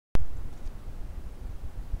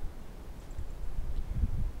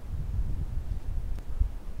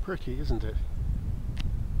Pretty, isn't it?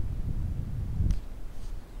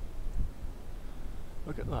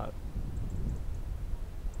 Look at that.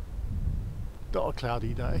 Not a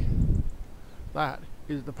cloudy day. That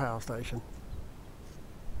is the power station.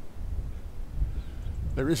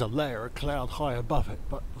 There is a layer of cloud high above it,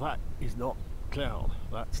 but that is not cloud.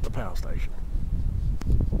 That's the power station.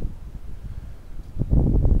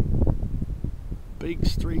 Big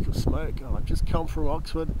streak of smoke. Oh, I've just come from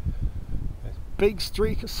Oxford. This big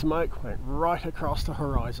streak of smoke went right across the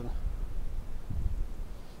horizon.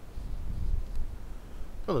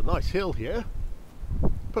 Got a nice hill here.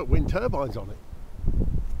 Put wind turbines on it.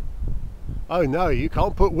 Oh no, you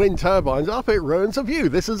can't put wind turbines up, it ruins the view.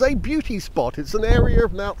 This is a beauty spot. It's an area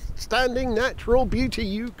of outstanding natural beauty.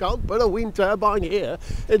 You can't put a wind turbine here.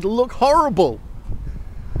 It'll look horrible.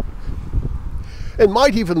 It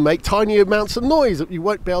might even make tiny amounts of noise that you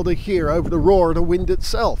won't be able to hear over the roar of the wind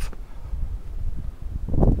itself.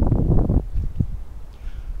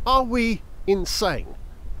 Are we insane?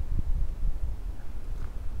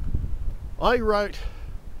 I wrote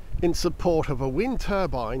in support of a wind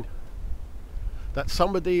turbine that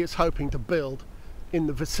somebody is hoping to build in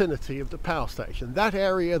the vicinity of the power station, that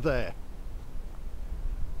area there.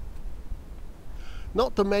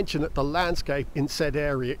 Not to mention that the landscape in said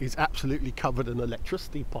area is absolutely covered in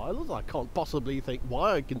electricity pylons. I can't possibly think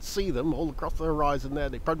why. I can see them all across the horizon there.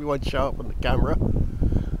 They probably won't show up on the camera.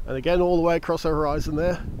 And again, all the way across the horizon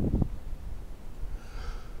there.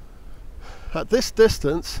 At this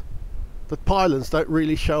distance, the pylons don't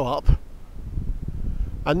really show up,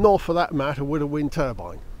 and nor for that matter would a wind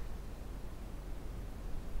turbine.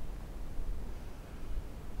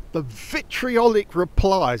 The vitriolic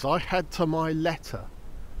replies I had to my letter,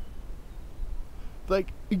 the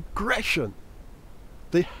aggression,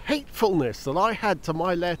 the hatefulness that I had to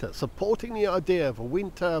my letter supporting the idea of a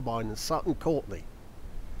wind turbine in Sutton Courtenay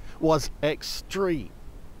was extreme.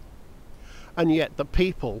 And yet the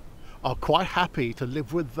people are quite happy to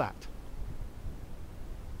live with that.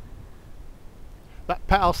 That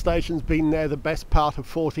power station's been there the best part of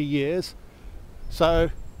 40 years, so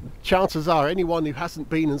chances are anyone who hasn't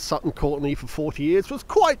been in Sutton Courtenay for 40 years was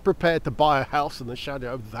quite prepared to buy a house in the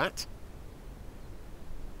shadow of that.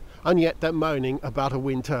 And yet they're moaning about a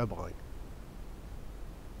wind turbine.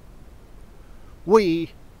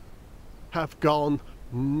 We have gone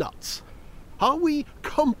nuts. Are we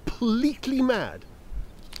completely mad?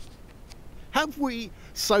 Have we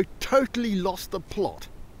so totally lost the plot?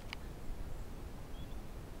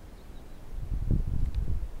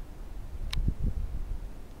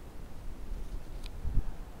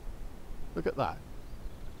 Look at that.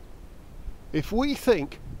 If we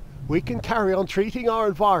think we can carry on treating our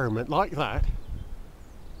environment like that,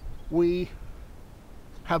 we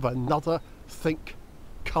have another think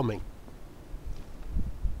coming.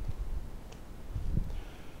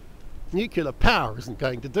 Nuclear power isn't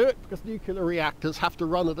going to do it, because nuclear reactors have to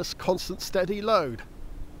run at a constant steady load.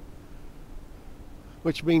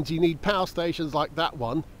 Which means you need power stations like that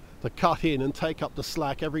one to cut in and take up the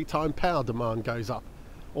slack every time power demand goes up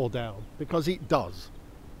or down, because it does.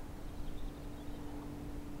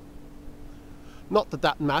 Not that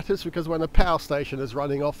that matters, because when a power station is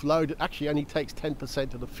running off load, it actually only takes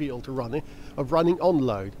 10% of the fuel to running on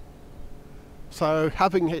load. So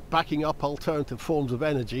having it backing up alternative forms of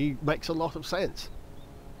energy makes a lot of sense.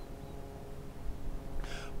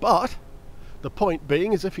 But the point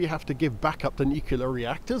being is, if you have to give backup to nuclear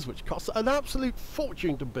reactors, which costs an absolute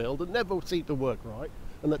fortune to build and never seem to work right,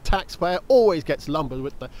 and the taxpayer always gets lumbered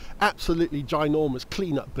with the absolutely ginormous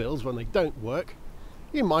cleanup bills when they don't work,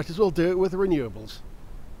 you might as well do it with renewables.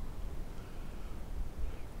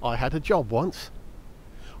 I had a job once.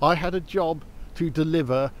 I had a job to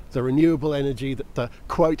deliver the renewable energy that the,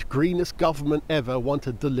 quote, greenest government ever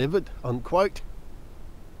wanted delivered, unquote.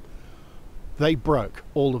 They broke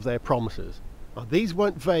all of their promises. Now, these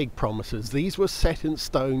weren't vague promises, these were set in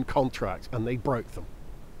stone contracts, and they broke them.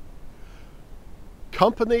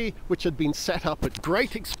 Company which had been set up at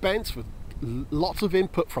great expense with lots of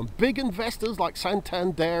input from big investors like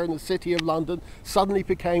Santander in the City of London suddenly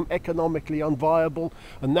became economically unviable,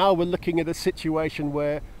 and now we're looking at a situation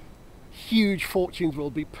where huge fortunes will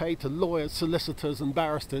be paid to lawyers, solicitors and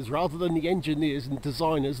barristers rather than the engineers and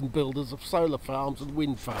designers and builders of solar farms and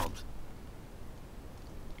wind farms.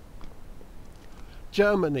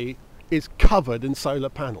 Germany is covered in solar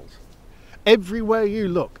panels. Everywhere you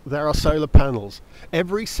look, there are solar panels.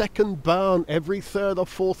 Every second barn, every third or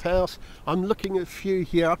fourth house. I'm looking at a few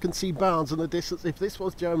here. I can see barns in the distance. If this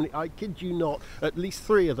was Germany, I kid you not, at least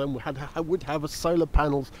 3 of them would have solar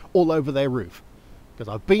panels all over their roof.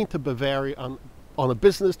 Because I've been to Bavaria, and on a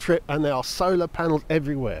business trip, and there are solar panels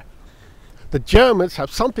everywhere. The Germans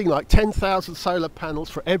have something like 10,000 solar panels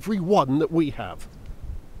for every one that we have.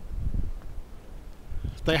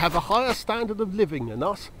 They have a higher standard of living than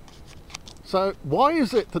us. So why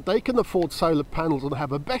is it that they can afford solar panels and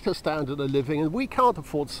have a better standard of living, and we can't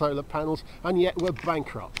afford solar panels, and yet we're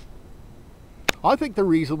bankrupt? I think the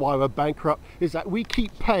reason why we're bankrupt is that we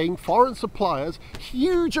keep paying foreign suppliers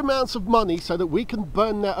huge amounts of money so that we can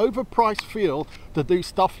burn their overpriced fuel to do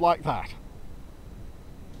stuff like that.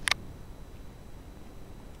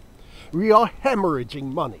 We are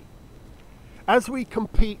hemorrhaging money. As we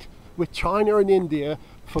compete with China and India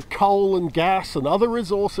for coal and gas and other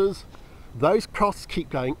resources, those costs keep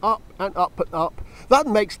going up and up and up. That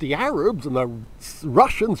makes the Arabs and the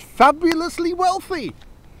Russians fabulously wealthy.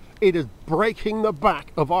 It is breaking the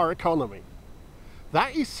back of our economy.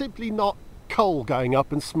 That is simply not coal going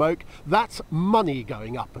up in smoke, that's money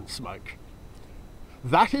going up in smoke.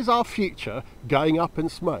 That is our future going up in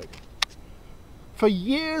smoke. For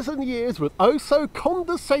years and years, with oh so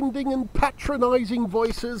condescending and patronising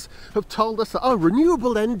voices, have told us that, oh,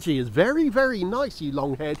 renewable energy is very, very nice, you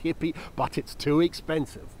long-haired hippie, but it's too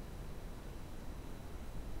expensive.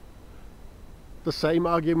 The same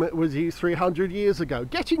argument was used 300 years ago.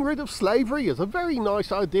 Getting rid of slavery is a very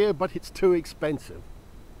nice idea, but it's too expensive.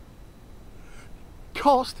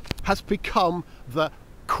 Cost has become the,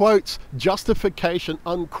 quotes, justification,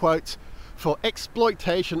 unquotes, for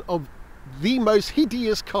exploitation of the most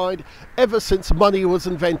hideous kind ever since money was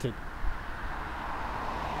invented.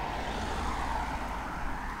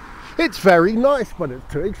 It's very nice, but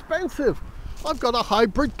it's too expensive. I've got a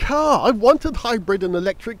hybrid car. I've wanted hybrid and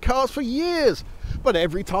electric cars for years. But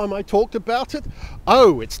every time I talked about it,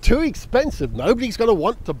 oh, it's too expensive. Nobody's going to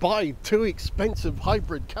want to buy too expensive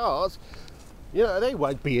hybrid cars. You know, they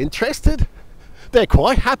won't be interested. They're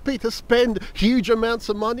quite happy to spend huge amounts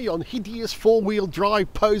of money on hideous four-wheel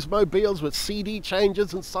drive Posemobiles with CD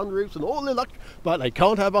changers and sunroofs and all the luck, but they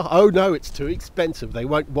can't have a, oh no, it's too expensive. They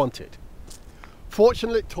won't want it.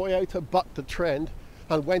 Fortunately, Toyota bucked the trend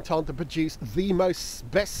and went on to produce the most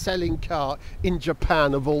best-selling car in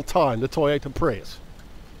Japan of all time, the Toyota Prius.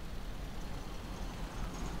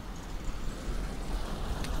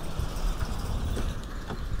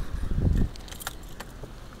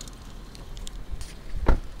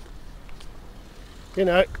 You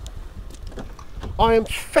know, I am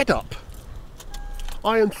fed up.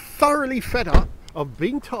 I am thoroughly fed up of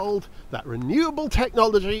being told that renewable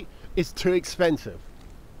technology is too expensive.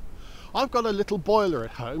 I've got a little boiler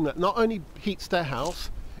at home that not only heats the house,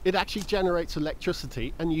 it actually generates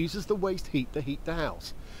electricity and uses the waste heat to heat the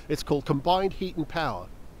house. It's called combined heat and power.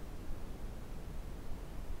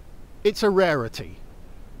 It's a rarity.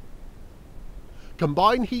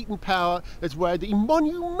 Combined heat and power is where the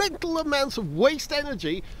monumental amounts of waste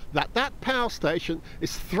energy that power station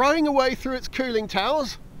is throwing away through its cooling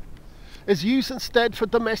towers is used instead for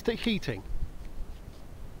domestic heating.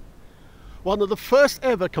 One of the first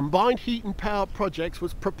ever combined heat and power projects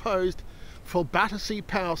was proposed for Battersea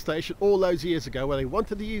Power Station all those years ago, where they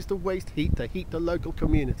wanted to use the waste heat to heat the local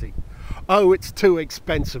community. Oh, it's too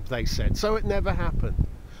expensive, they said, so it never happened.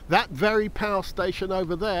 That very power station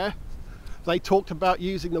over there, they talked about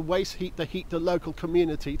using the waste heat to heat the local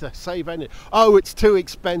community to save energy. Oh, it's too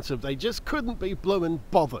expensive. They just couldn't be bloomin'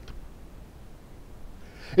 bothered.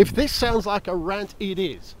 If this sounds like a rant, it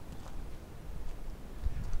is.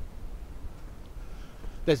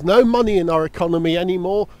 There's no money in our economy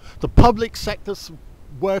anymore. The public sector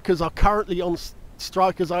workers are currently on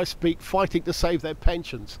strike as I speak, fighting to save their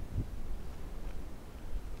pensions.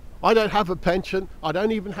 I don't have a pension. I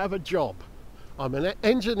don't even have a job. I'm an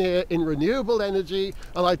engineer in renewable energy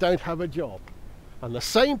and I don't have a job. And the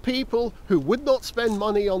same people who would not spend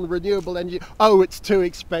money on renewable energy, oh, it's too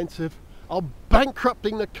expensive, are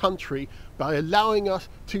bankrupting the country by allowing us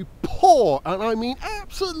to pour, and I mean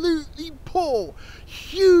absolutely pour,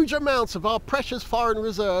 huge amounts of our precious foreign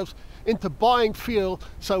reserves into buying fuel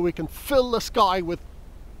so we can fill the sky with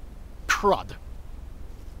crud.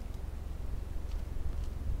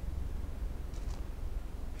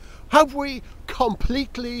 Have we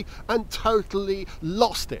completely and totally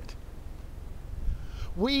lost it?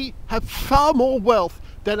 We have far more wealth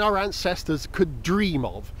than our ancestors could dream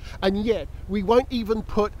of, and yet we won't even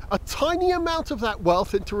put a tiny amount of that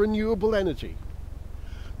wealth into renewable energy.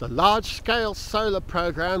 The large-scale solar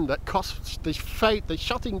program that costs the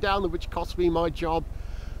shutting down of which cost me my job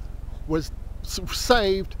was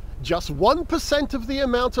saved just 1% of the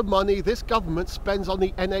amount of money this government spends on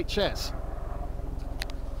the NHS.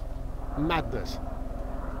 Madness.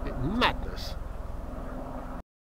 Madness.